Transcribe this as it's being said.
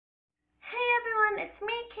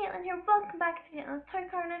Caitlin here. Welcome back to Caitlin's Toy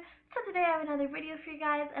Corner. So today I have another video for you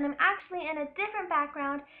guys, and I'm actually in a different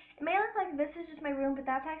background. It may look like this is just my room, but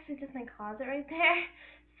that's actually just my closet right there.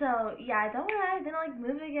 So yeah, don't worry, I didn't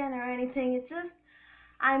move it again or anything. It's just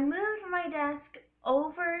I moved my desk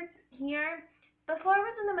over here. Before it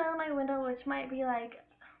was in the middle of my window, which might be like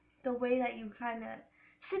the way that you kind of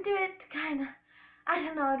should do it. I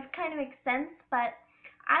don't know, it kind of makes sense, but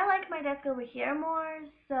I like my desk over here more.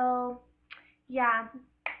 So yeah.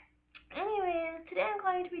 Anyways, today I'm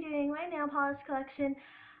going to be doing my nail polish collection.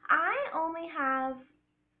 I only have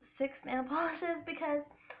 6 nail polishes because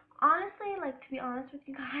honestly, to be honest with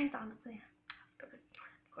you guys, of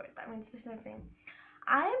course, that means there's nothing.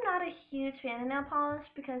 I am not a huge fan of nail polish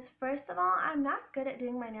because first of all, I'm not good at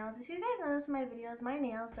doing my nails. If you guys notice in my videos, my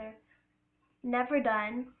nails are never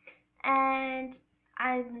done, and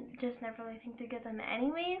I just never really think to get them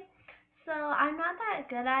anyways. So I'm not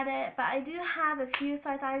that good at it, but I do have a few, so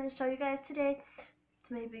I thought I'd just show you guys today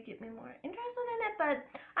to maybe get me more interested in it. But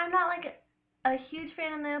I'm not a huge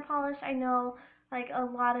fan of nail polish. I know a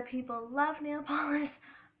lot of people love nail polish,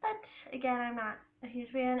 but again, I'm not a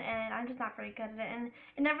huge fan, and I'm just not very good at it, and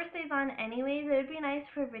it never stays on anyways. It would be nice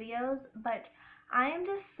for videos, but I am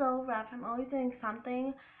just so rough. I'm always doing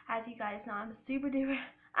something. As you guys know, I'm a super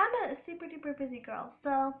duper busy girl.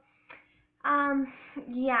 So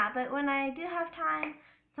yeah, but when I do have time,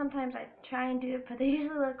 sometimes I try and do it, but they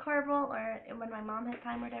usually look horrible, or when my mom has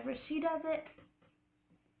time or whatever, she does it.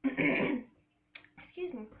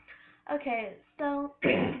 Excuse me. Okay, so,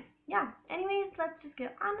 yeah, anyways, let's just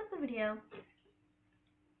get on with the video.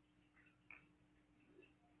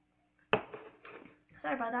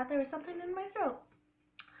 Sorry about that, there was something in my throat.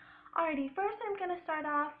 Alrighty, first I'm going to start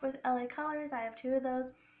off with LA Colors. I have 2 of those.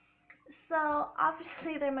 So,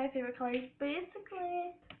 obviously, they're my favorite colors.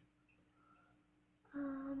 Basically, I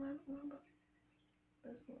don't know about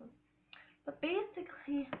this one. But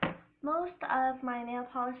basically, most of my nail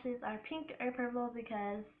polishes are pink or purple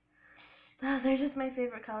because they're just my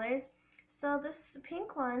favorite colors. So this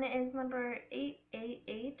pink one is number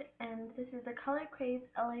 888, and this is the Color Craze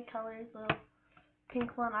LA Colors little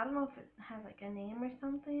pink one. I don't know if it has a name or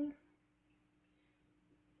something.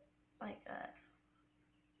 A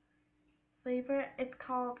flavor. It's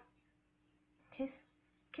called Kiss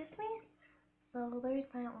Me. So there's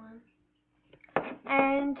that one.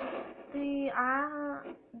 And the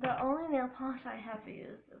only nail polish I have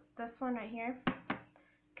used is this one right here,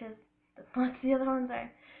 because most of the other ones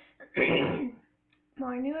are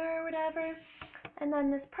more newer or whatever. And then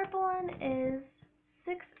this purple one is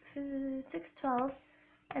 612,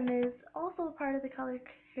 and is also a part of the Color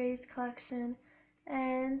Craze collection.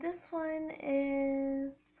 And this one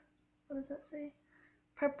is, what does that say?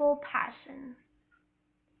 Purple Passion.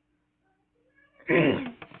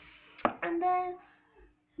 And then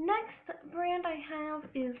next brand I have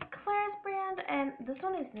is Claire's brand, and this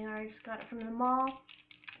one is new. I just got it from the mall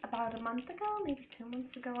about a month ago, maybe 2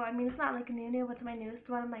 months ago. I mean, it's not new, it's my newest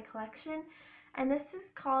one in my collection. And this is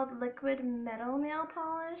called Liquid Metal Nail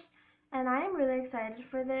Polish, and I am really excited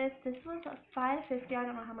for this. This was $5.50. I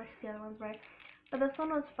don't know how much the other ones were, but this one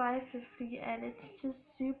was $5.50, and it's just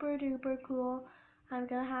super duper cool. I'm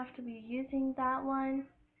gonna have to be using that one.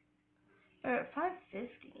 Or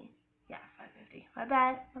 $5.50. Yeah, $5.50. My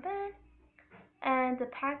bad. And the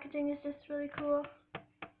packaging is just really cool.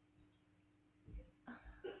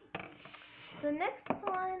 The next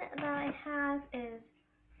one that I have is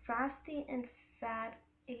Frosty and Fat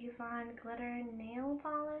Avon Glitter Nail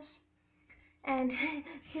Polish. And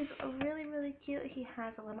he's really cute. He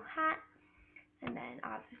has a little hat. And then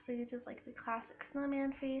obviously just the classic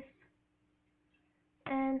snowman face.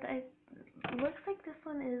 And it looks like this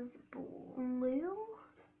one is blue.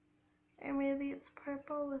 Or maybe it's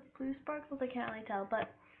purple with blue sparkles. I can't really tell. But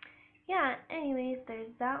yeah, anyways,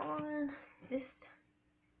 there's that one. This is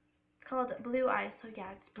called Blue Eyes. So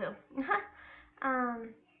yeah, it's blue.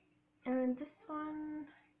 And then this one,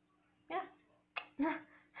 yeah.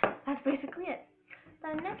 That's basically it.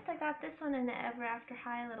 Then next I got this one in the Ever After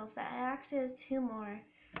High little set. I actually have 2 more.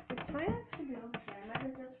 Which might actually be over here. I might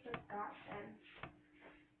have just forgot them.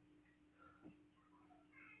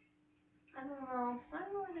 I don't know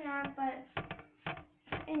where they are, but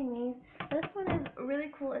anyways, this one is really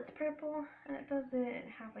cool. It's purple, and it doesn't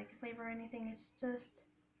have flavor or anything. It's just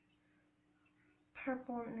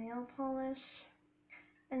purple nail polish,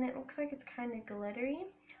 and it looks like it's kind of glittery,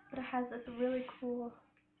 but it has this really cool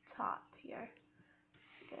top here.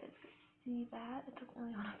 You guys can see that. It doesn't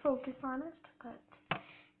really want to focus on it, but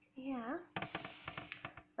yeah.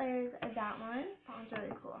 There's that one. That one's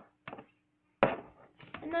really cool.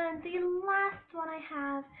 And then the last one I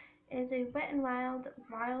have is a Wet n Wild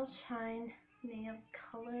Wild Shine nail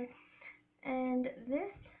color, and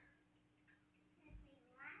this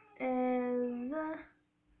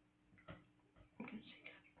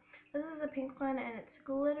is a pink one, and it's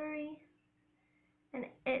glittery, and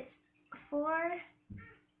it's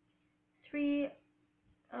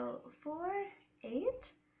 438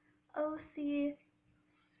 OC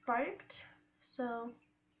Sparked. So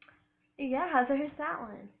yeah, there's that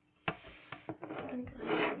one. I'm gonna go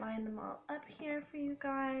ahead and line them all up here for you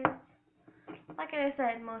guys. Like I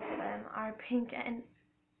said, most of them are pink and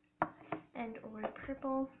or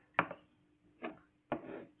purple.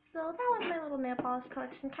 So that was my little nail polish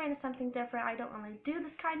collection, kind of something different. I don't normally do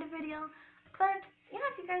this kind of video, but yeah,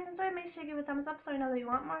 if you guys enjoyed, make sure to give it a thumbs up so I know that you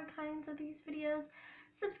want more kinds of these videos.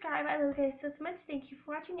 Subscribe. I love you guys so much. Thank you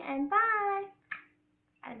for watching, and bye.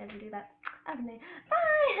 I never do that. Bye.